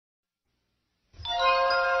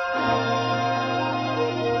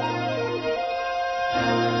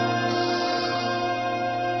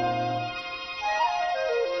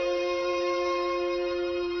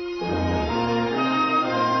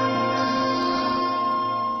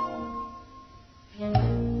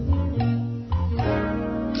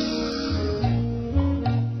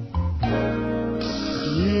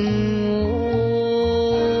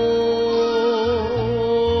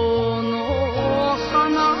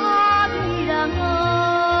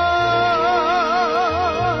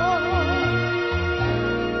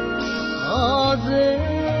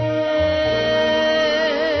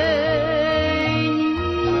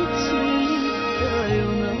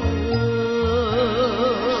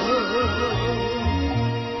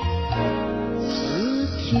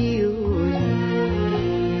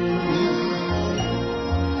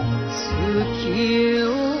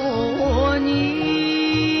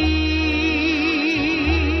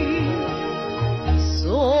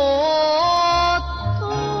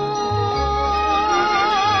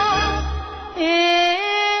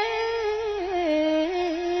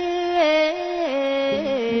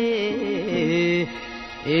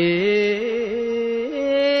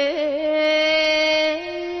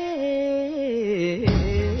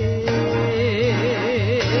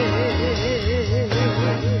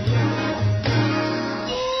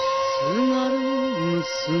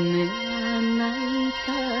娘が泣いた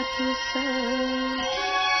とさ、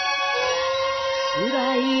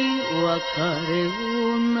辛い別れ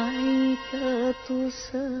を泣いたと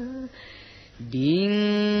さ、リン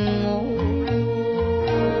ゴの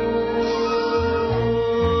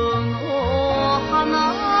花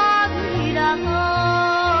びらが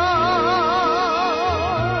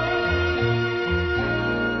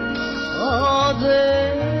風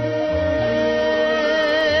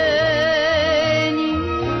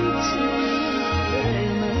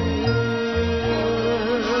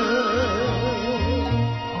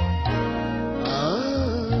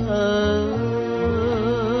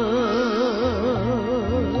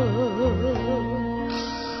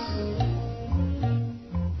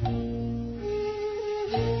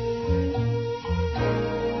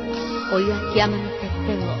追い湧き山のてっ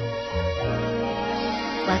ぺんを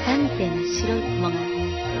綿みてえな白い雲が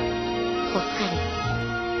ぽっかり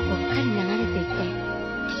ぽっかり流れていて、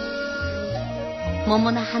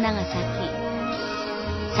桃の花が咲き、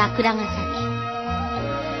桜が咲き、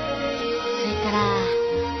それから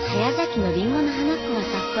早咲きのリンゴの花っこが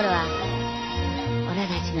咲く頃はオラ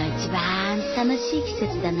たちが一番楽しい季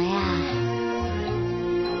節だなや。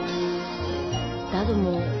だど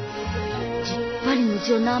もじっぱり無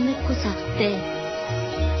情な雨っこさ降って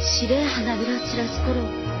白い花びらを散らす頃、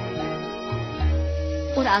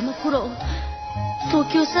オラあの頃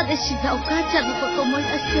東京さで死んだお母ちゃんのこと思い出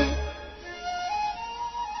して、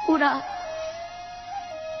オラ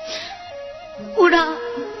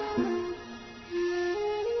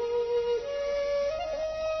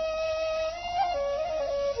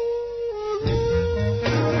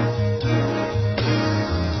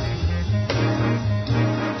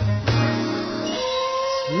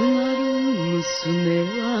娘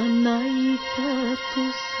は泣いたと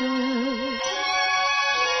さ、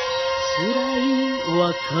辛い別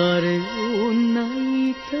れを泣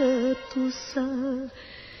いたとさ、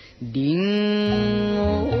リンゴ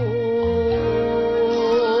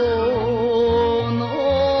の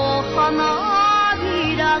花び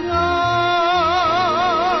らが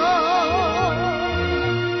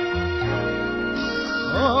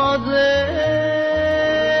風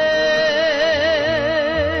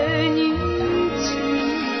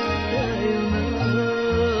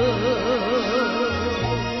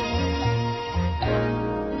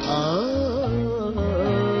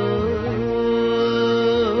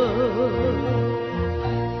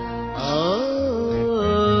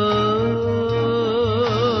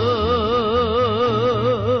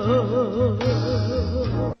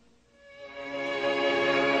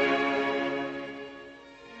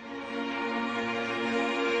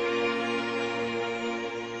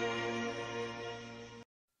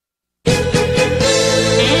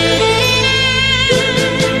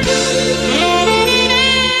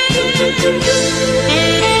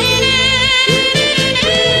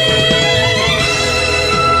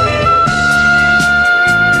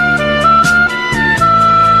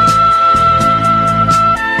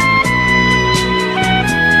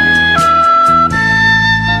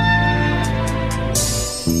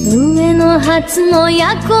上野発の夜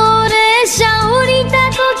行列車降りた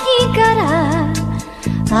時から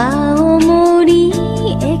青森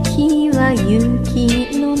駅は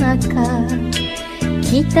雪の中、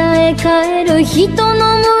北へ帰る人の群れ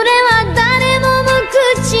は誰も無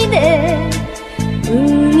口で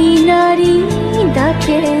海鳴りだ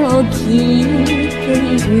けを聞いて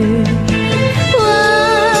いる。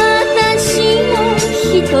私も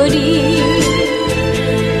一人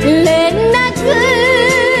連絡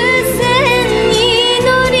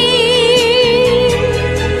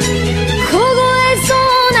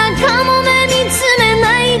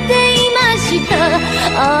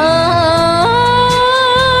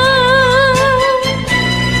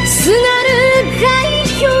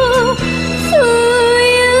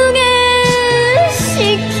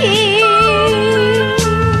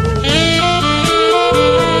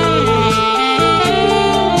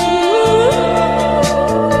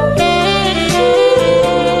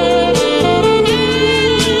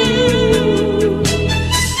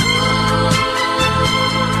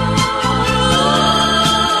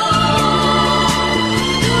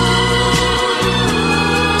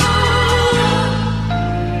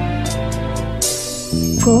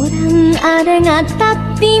ご覧あれがた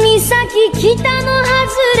っぴ岬北の外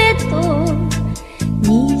れと見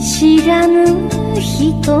知らぬ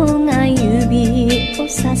人が指を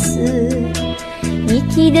さす。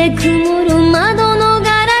息で曇る窓の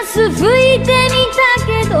ガラス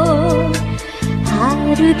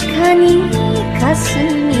かに霞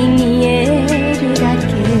に見えるだけ。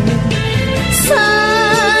さ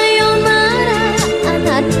よならあな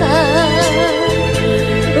た、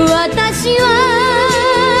私は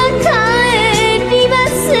帰りま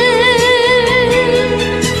す。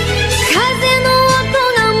風の音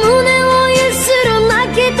が胸をゆする泣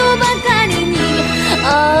けとばかりに、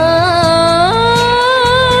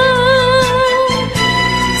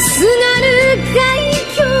津軽海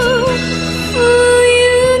峡冬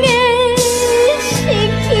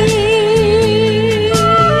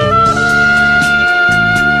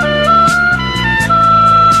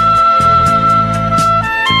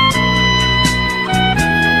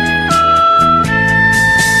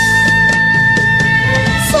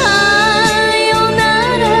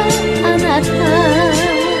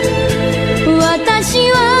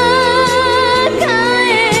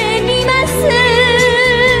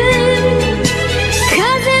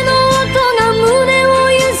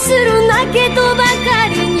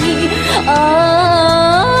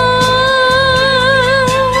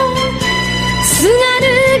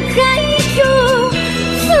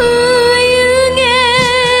景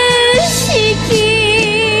色。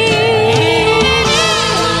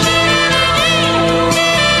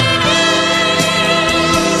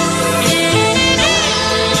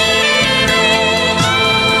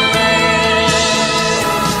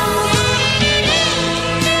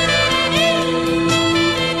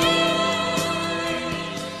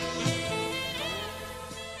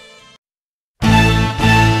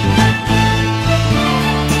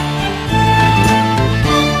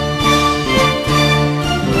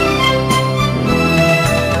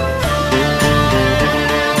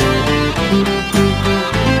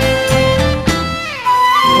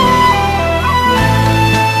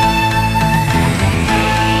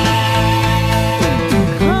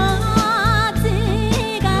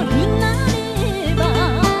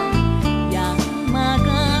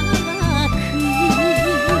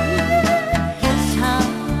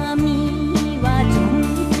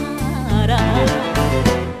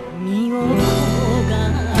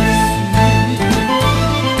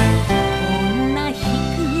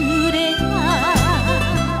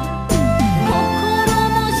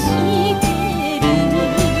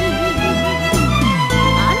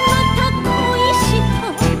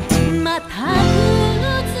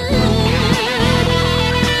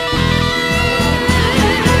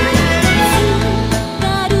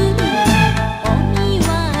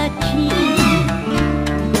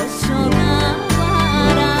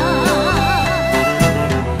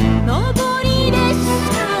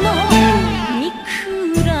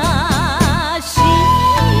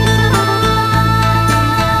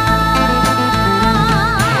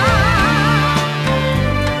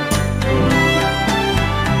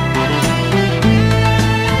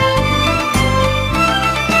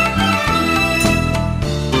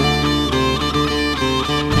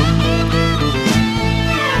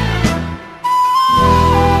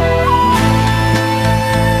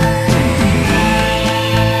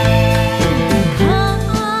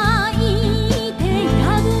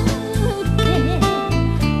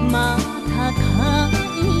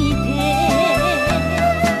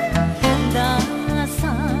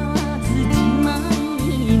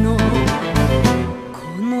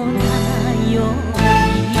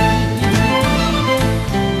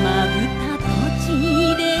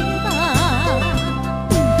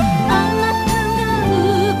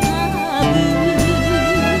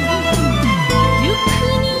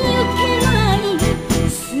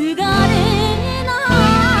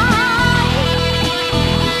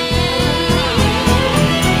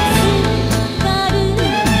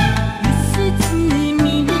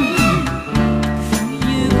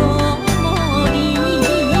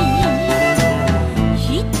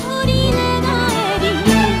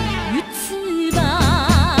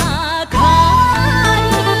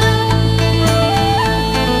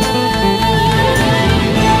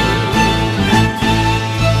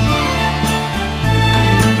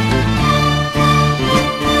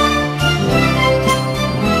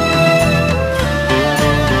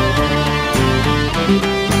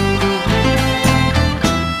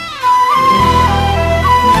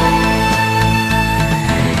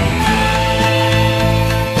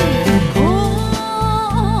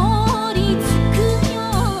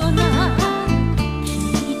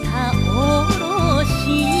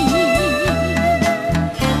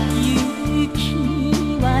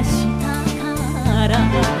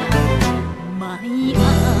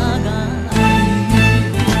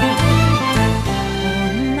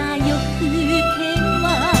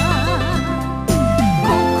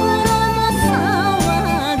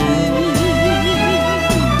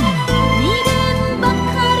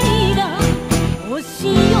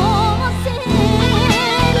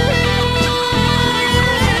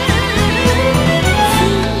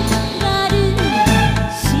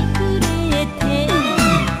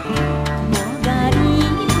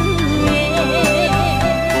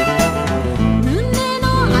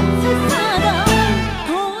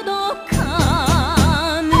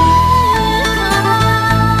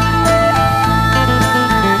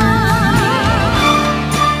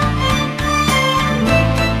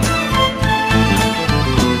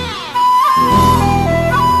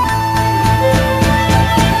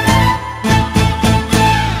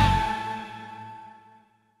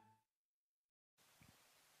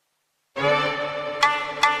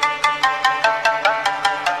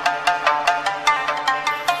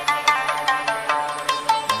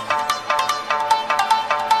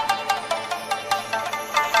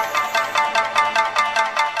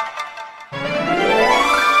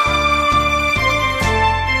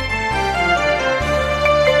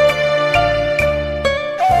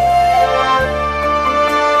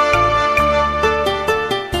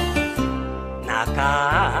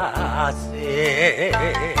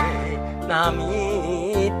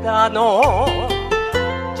涙の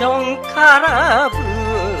ジョンから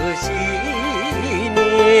節に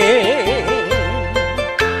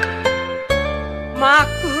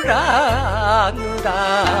枕濡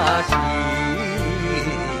らし